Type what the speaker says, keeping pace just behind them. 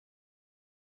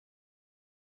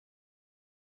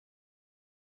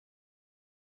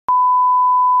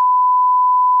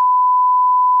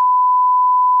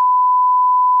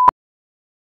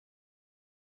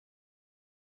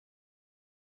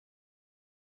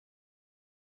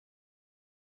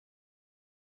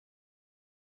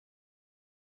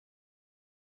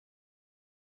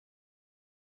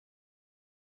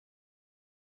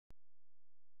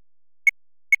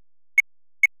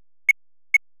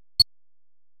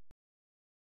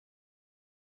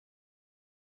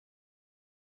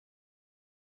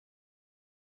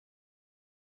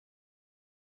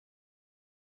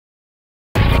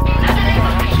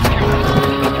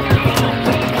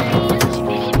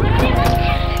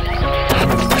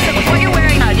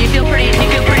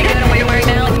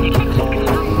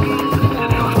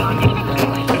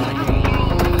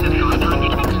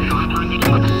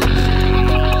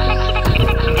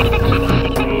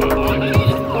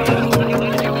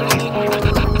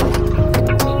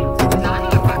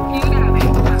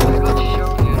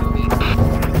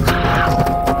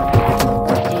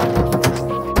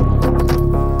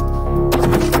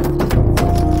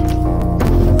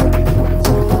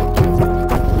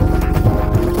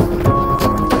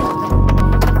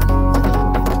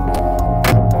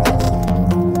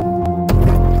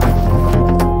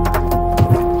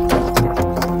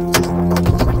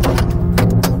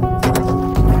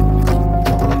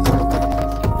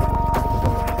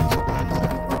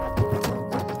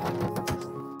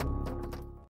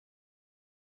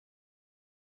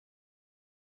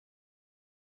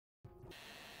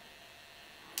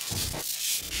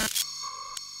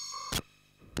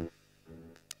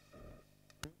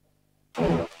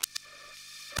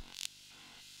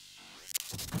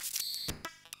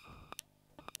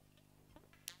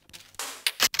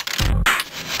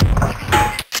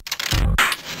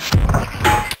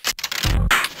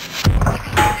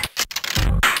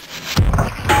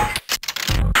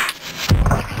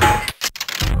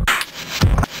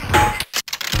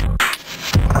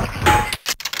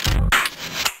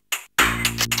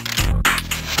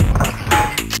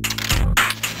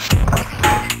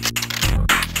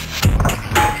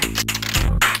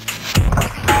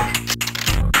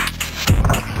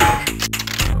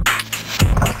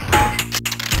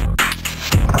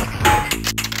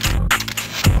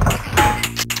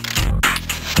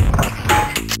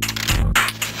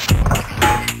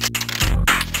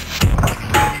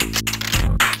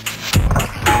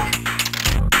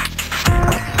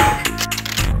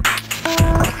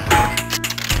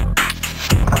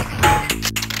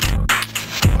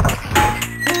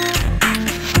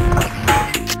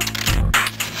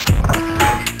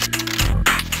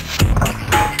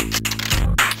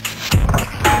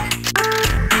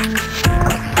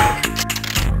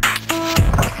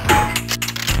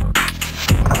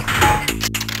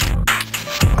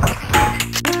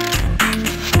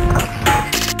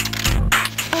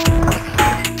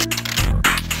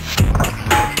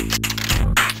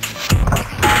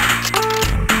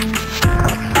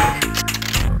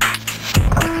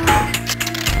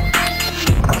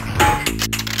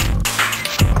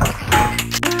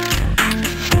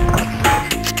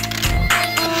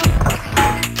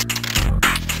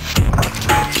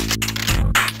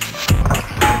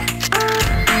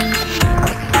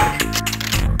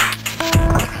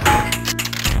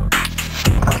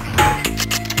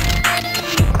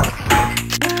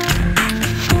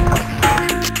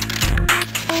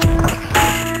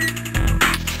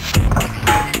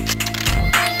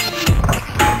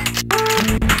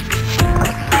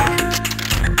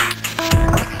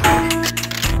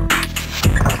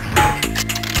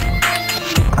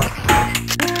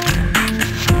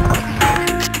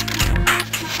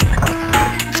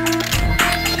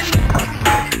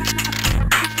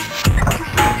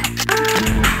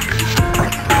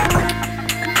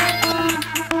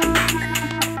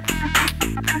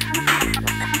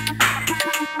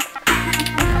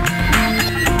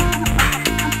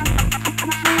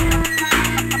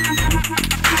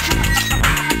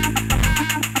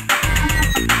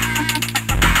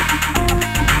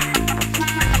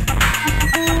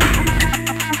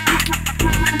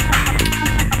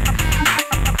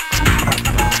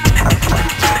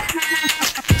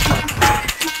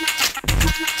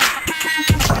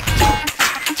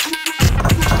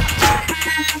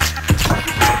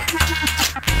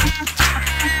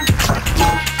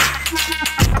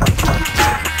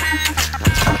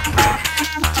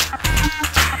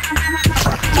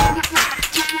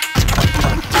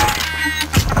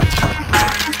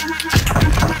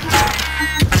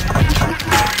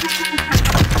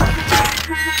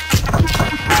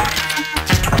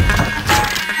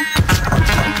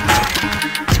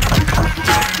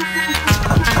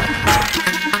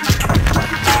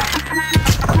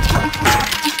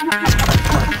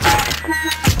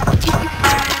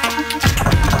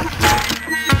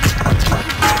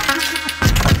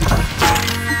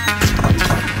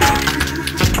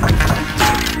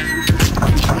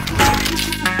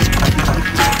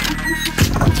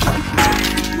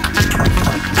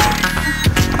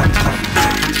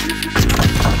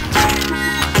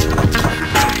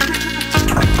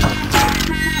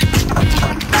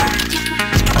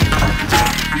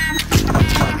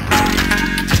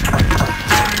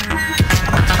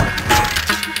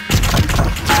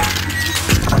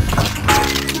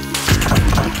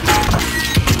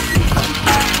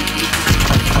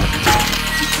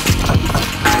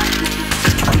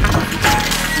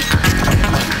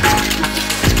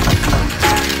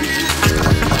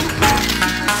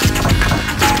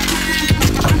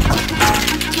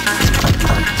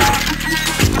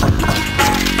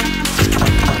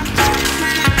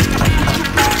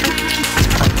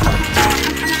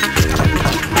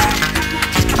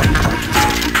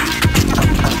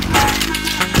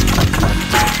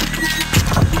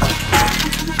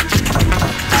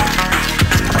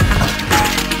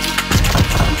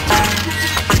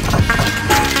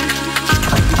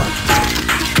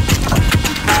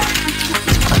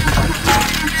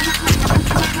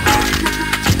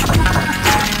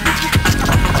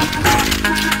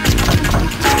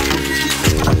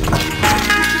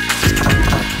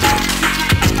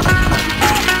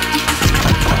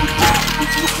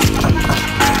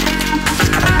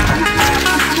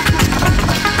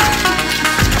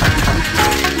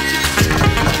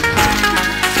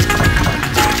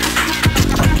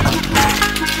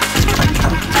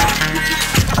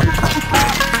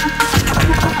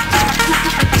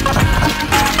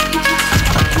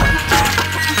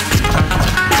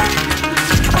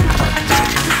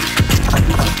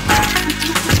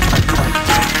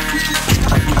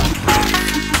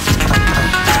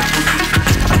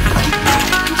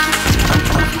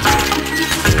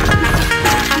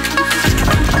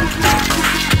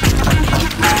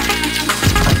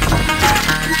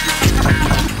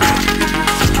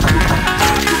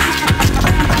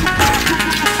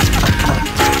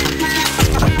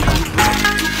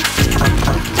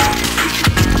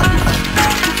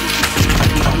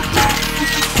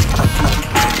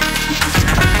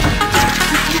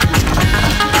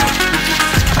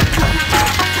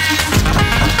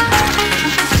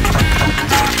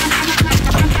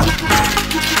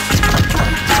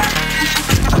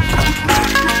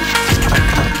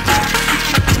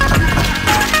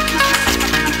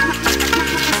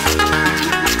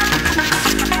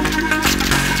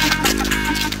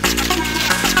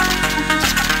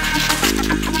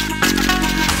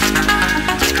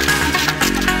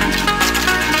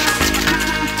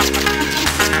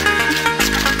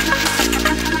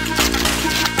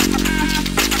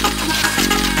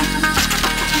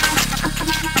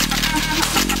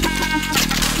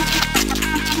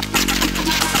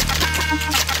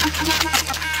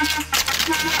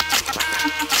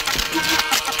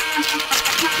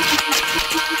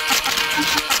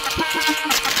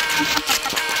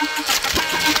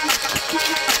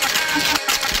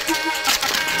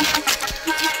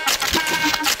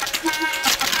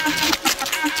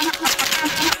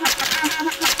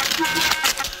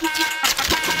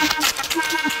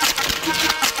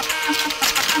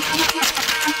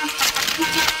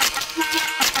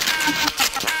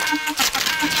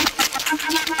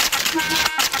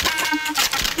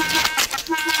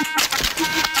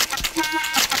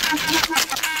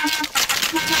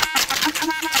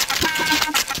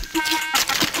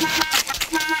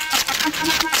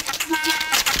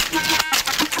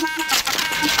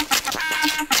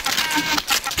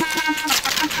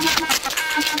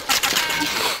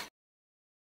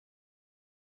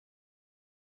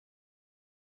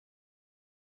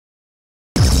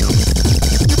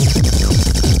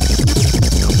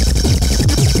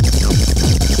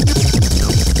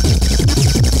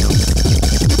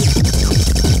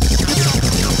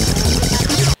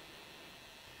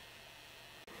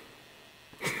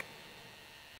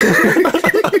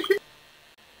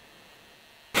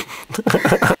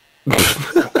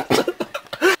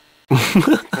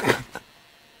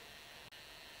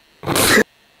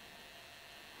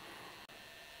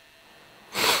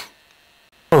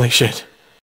shit.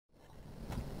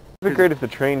 It'd be great if the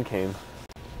train came.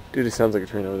 Dude, it sounds like a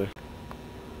train over there.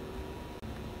 I'm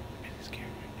really scared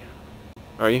right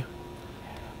now. Are you?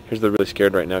 Here's the really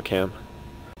scared right now cam.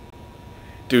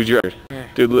 Dude, you're...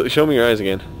 Dude, show me your eyes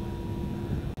again.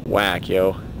 Whack,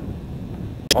 yo.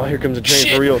 Oh, here comes a train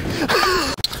for real.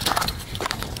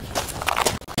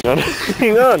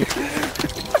 Hang on.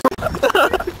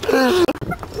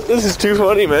 This is too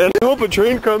funny, man. I hope a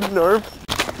train comes, Norm.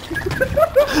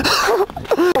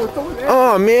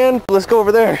 Oh, man. Let's go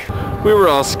over there. We were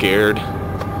all scared.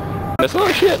 That's all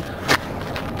shit.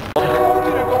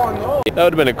 That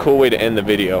would have been a cool way to end the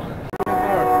video.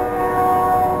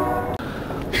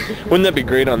 Wouldn't that be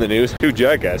great on the news? Two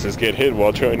jackasses get hit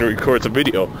while trying to record some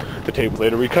video. The tape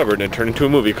later recovered and turned into a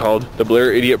movie called The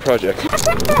Blair Idiot Project.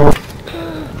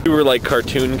 We were like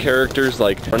cartoon characters,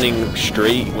 like running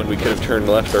straight when we could have turned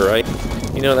left or right.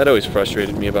 You know, that always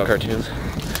frustrated me about cartoons.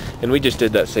 And we just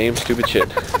did that same stupid shit.